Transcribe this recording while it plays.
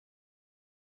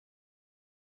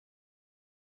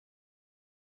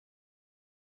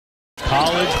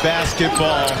College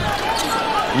basketball,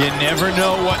 you never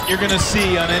know what you're going to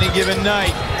see on any given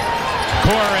night.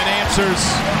 Corin answers.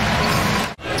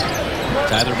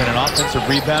 It's either been an offensive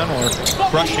rebound or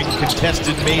crushing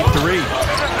contested made three.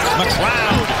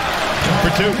 McLeod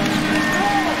for two.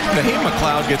 Hey,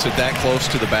 McLeod gets it that close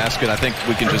to the basket. I think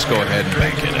we can just go ahead and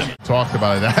bank it in. Talked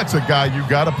about it. That's a guy you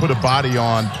got to put a body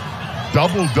on.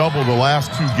 Double-double the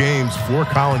last 2 games for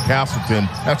Colin Castleton.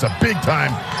 That's a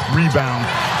big-time rebound.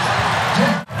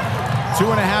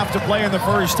 2.5 to play in the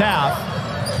first half.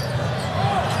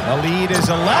 The lead is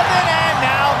 11, and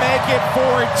now make it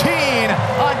 14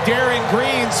 on Darin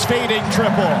Green's fading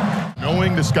triple.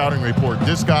 Knowing the scouting report,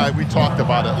 this guy, we talked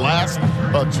about it, last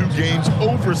 2 games,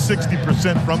 over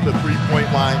 60% from the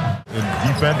three-point line. And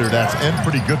defender, that's in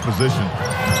pretty good position.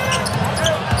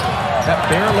 That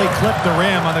barely clipped the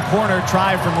rim on the corner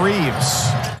try from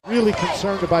Reeves. Really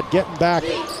concerned about getting back,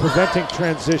 preventing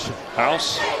transition.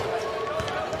 House.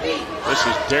 This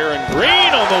is Darin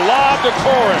Green on the lob to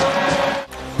Corin.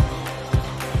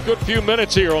 Good few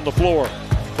minutes here on the floor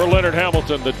for Leonard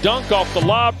Hamilton. The dunk off the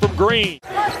lob from Green.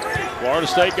 Florida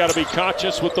State got to be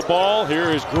conscious with the ball. Here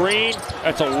is Green.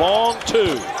 That's a long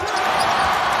 2.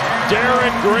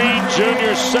 Darin Green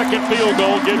Jr.'s second field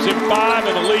goal gives him 5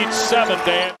 and the lead 7,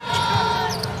 Dan.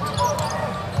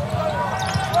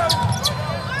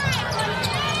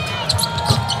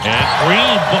 And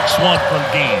Green books one from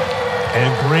deep.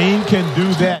 And Green can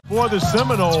do that. For the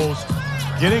Seminoles,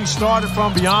 getting started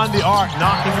from beyond the arc,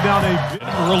 knocking down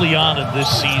Early on in this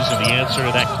season, the answer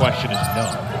to that question is no.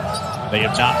 They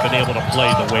have not been able to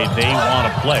play the way they want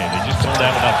to play. They just don't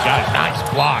have enough guys. Nice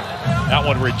block. That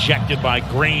one rejected by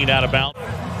Green out of bounds.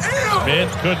 Smith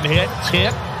couldn't hit.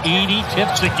 Tip. Edey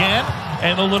tips again.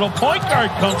 And the little point guard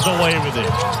comes away with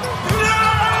it.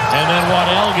 And then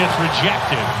Waddell gets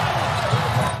rejected.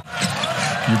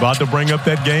 You're about to bring up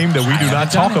that game that we do not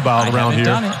talk about around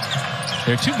here.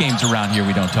 There are 2 games around here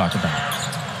we don't talk about.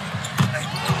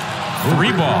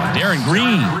 3 ball, Darin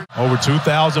Green. Over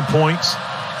 2,000 points.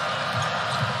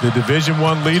 The Division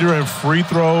I leader in free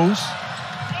throws.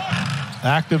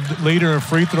 Active leader in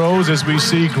free throws as we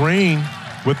see Green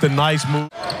with the nice move.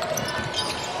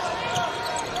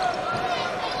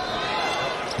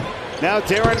 Now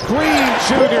Darin Green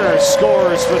Jr.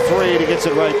 scores for 3 and he gets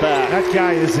it right back. That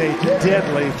guy is a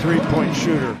deadly three-point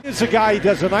shooter. He's a guy who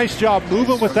does a nice job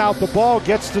moving without the ball,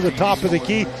 gets to the top of the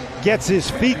key, gets his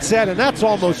feet set, and that's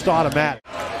almost automatic.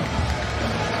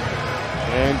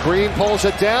 And Green pulls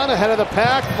it down ahead of the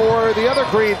pack for the other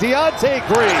Green, Deontay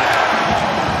Green.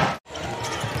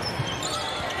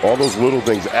 All those little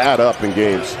things add up in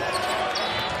games.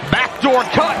 Backdoor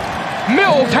cut.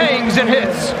 Mills hangs and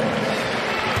hits.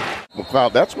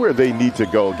 McLeod, that's where they need to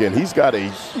go again. He's got a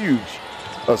huge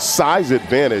size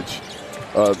advantage.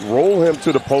 Roll him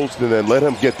to the post and then let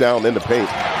him get down in the paint.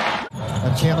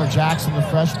 And Chandler Jackson, the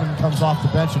freshman, comes off the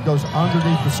bench and goes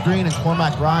underneath the screen, and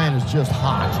Cormac Ryan is just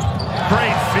hot.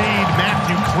 Great feed,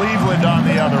 Matthew Cleveland on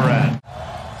the other end.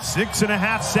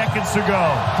 6.5 seconds to go.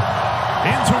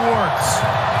 Into Works.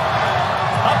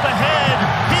 Up ahead.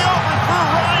 He overthrew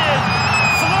Ryan.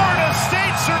 Florida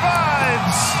State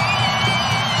survives.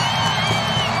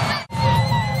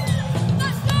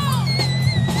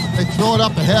 They throw it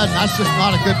up ahead, and that's just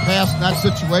not a good pass in that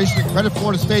situation. Credit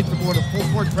Florida State for more than full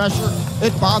court pressure.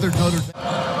 It bothered Notre Dame.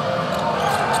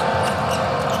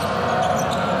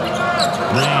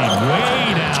 Green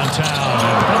way downtown.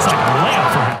 That's like a layup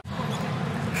for him.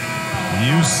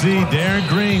 You see Darin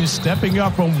Green stepping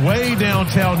up from way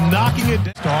downtown, knocking it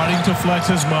down. Starting to flex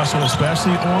his muscle,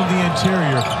 especially on the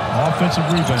interior. Offensive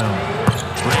rebound.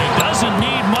 Green doesn't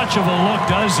need much of a look,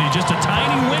 does he? Just a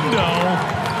tiny window,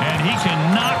 and he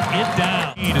can knock it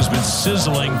down. He has been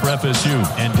sizzling for FSU,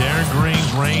 and Darin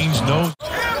Green's range knows.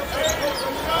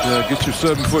 Yeah, get your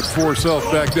 7'4"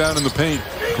 self back down in the paint.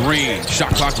 Green,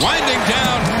 shot clock winding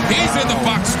down. He's in the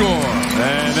box score.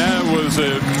 And that was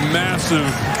a massive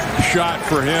shot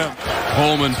for him.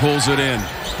 Holman pulls it in.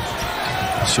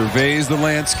 Surveys the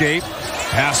landscape.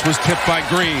 Pass was tipped by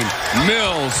Green.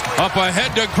 Mills up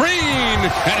ahead to Green,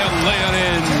 and he'll lay it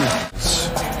in.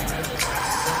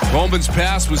 Holman's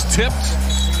pass was tipped.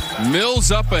 Mills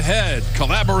up ahead,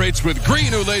 collaborates with Green,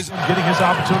 who lays. Getting his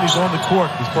opportunities on the court.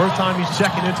 His first time he's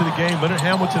checking into the game. Leonard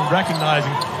Hamilton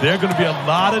recognizing there are going to be a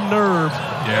lot of nerves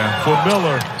for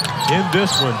Miller in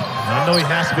this one. And I know he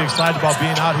has to be excited about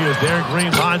being out here as Darin Green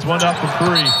lines one up from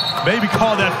 3. Maybe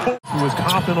call that four. He was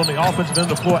confident on the offensive end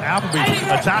of the floor. Appleby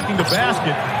attacking the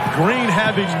basket. Green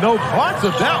having no parts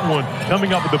of that one,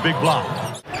 coming up with a big block.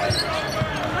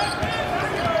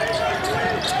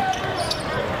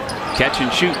 Catch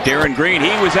and shoot, Darin Green. He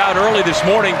was out early this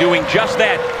morning doing just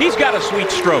that. He's got a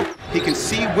sweet stroke. He can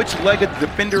see which leg of the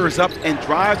defender is up and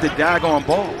drive the daggone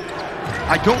ball.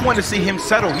 I don't want to see him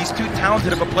settle. He's too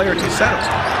talented of a player to settle.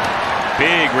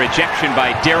 Big rejection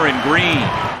by Darin Green.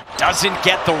 Doesn't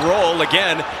get the roll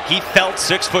again. He felt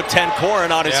 6'10"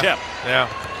 Corin on his hip. Yeah.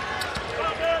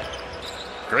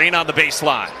 Green on the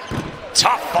baseline.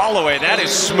 Tough follow-away. That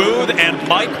is smooth, and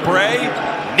Mike Bray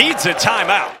needs a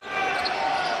timeout.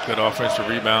 Good offensive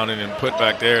rebounding and put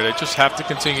back there. They just have to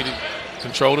continue to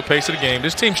control the pace of the game.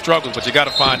 This team struggles, but you got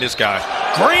to find this guy.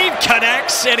 Green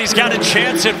connects, and he's got a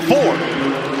chance at 4.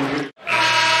 And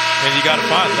you got to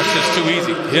find him. That's just too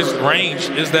easy. His range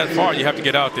is that far. You have to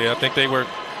get out there. I think they were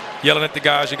yelling at the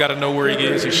guys. You got to know where he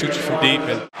is. He shoots you from deep.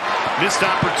 And missed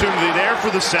opportunity there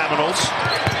for the Seminoles.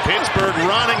 Pittsburgh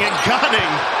running and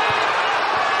gunning.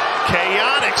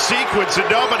 Chaotic sequence, and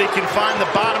nobody can find the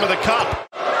bottom of the cup.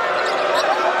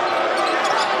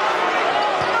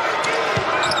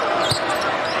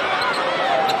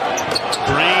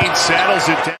 Green settles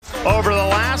it down over the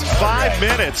last 5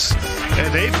 minutes,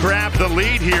 and they've grabbed the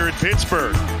lead here in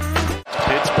Pittsburgh.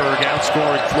 Pittsburgh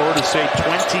outscoring Florida State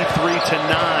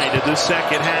 23-9 in the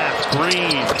second half.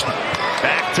 Green,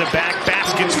 back-to-back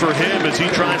baskets for him as he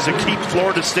tries to keep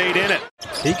Florida State in it.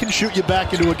 He can shoot you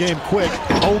back into a game quick.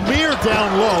 O'Meara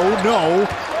down low, no.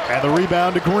 And the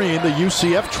rebound to Green, the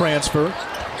UCF transfer.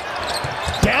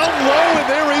 Down low, and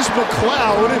there is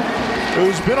McLeod,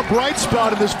 who's been a bright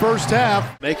spot in this first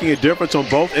half. Making a difference on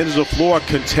both ends of the floor,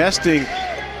 contesting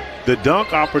the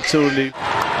dunk opportunity.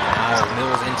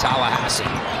 Mills in Tallahassee.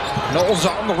 Noles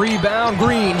on the rebound.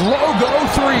 Green, logo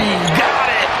 3. Got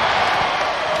it!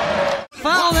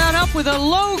 Foul that up with a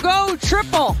logo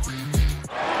triple.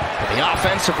 The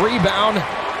offensive rebound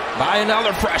by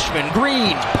another freshman.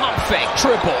 Green, pump fake,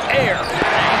 triple, air.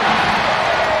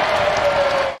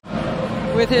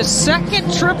 With his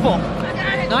second triple.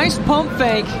 Nice pump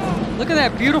fake. Look at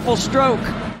that beautiful stroke.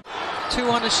 2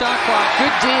 on the shot clock.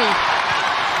 Good D.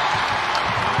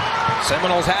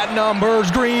 Seminoles had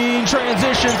numbers. Green,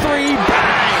 transition 3,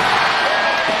 bang!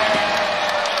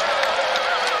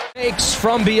 Makes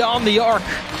from beyond the arc.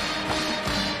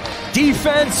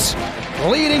 Defense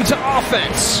leading to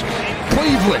offense.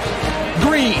 Cleveland,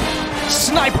 Green,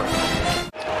 sniper.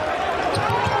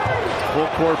 Full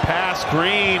court pass,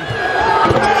 Green.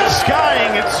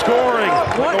 Skying and scoring.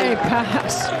 What a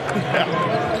pass.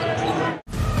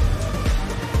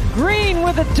 Green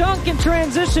with a dunk in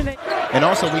transition. And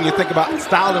also when you think about the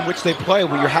style in which they play,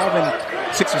 when you're having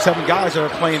 6 or 7 guys that are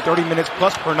playing 30 minutes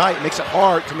plus per night, it makes it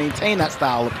hard to maintain that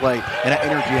style of play and that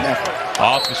energy and effort.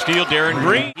 Off the steal, Darin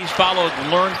Green. He's followed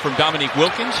and learned from Dominique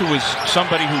Wilkins, who was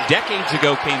somebody who decades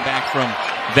ago came back from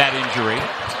that injury.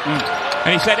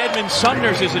 And he said Edmund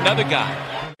Sumners is another guy.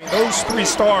 Those 3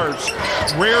 stars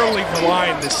rarely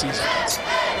flying this season.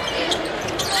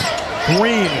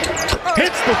 Green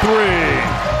hits the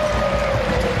 3.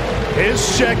 His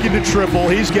second to triple.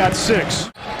 He's got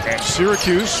 6. And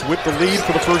Syracuse with the lead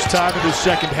for the first time in the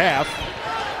second half.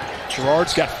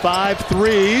 Gerard's got 5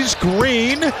 threes.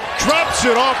 Green drops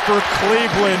it off for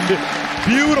Cleveland.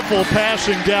 Beautiful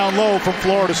passing down low from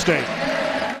Florida State.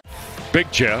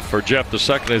 Big Jeff, or Jeff II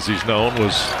as he's known,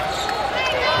 was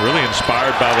really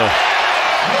inspired by the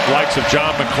likes of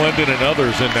John McClendon and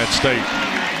others in that state.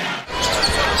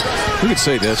 We could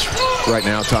say this right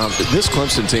now, Tom. This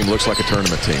Clemson team looks like a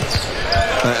tournament team.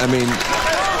 I mean,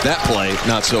 that play,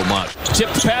 not so much.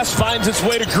 Tipped pass finds its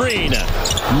way to Green.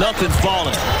 Nothing's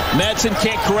falling. Madsen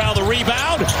can't corral the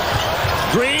rebound.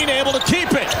 Green able to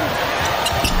keep it.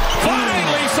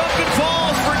 Finally, something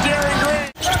falls for Darin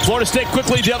Green. Florida State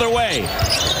quickly the other way.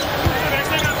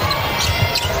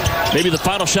 Maybe the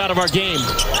final shot of our game.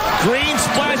 Green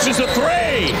splashes a 3.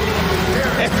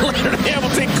 And Leonard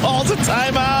Hamilton calls a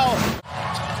timeout.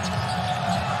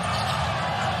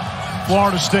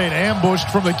 Florida State ambushed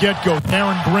from the get-go.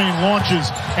 Darin Green launches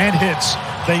and hits.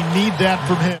 They need that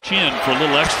from him. Chin for a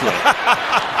little extra.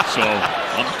 So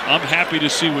I'm happy to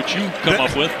see what you come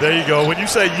up with. There you go. When you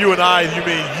say you and I, you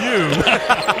mean you.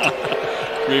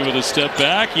 Green with a step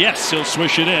back. Yes, he'll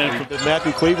swish it in.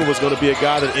 Matthew Cleveland was going to be a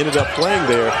guy that ended up playing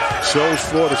there. Chose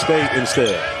Florida State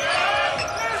instead.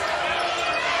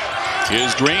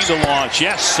 Here's Green to launch.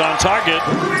 Yes, on target.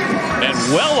 And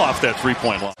well off that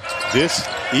three-point line. This,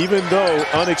 even though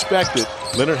unexpected,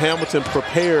 Leonard Hamilton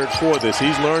prepared for this.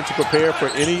 He's learned to prepare for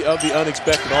any of the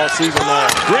unexpected all season long.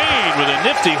 Green with a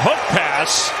nifty hook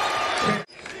pass.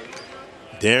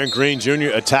 Darin Green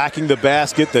Jr. attacking the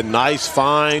basket. The nice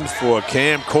find for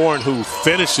Cam Corin, who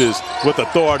finishes with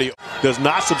authority. Does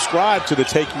not subscribe to the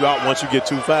take you out once you get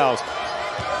 2 fouls.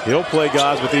 He'll play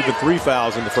guys with even 3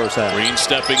 fouls in the first half. Green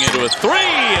stepping into a three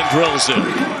and drills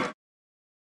it.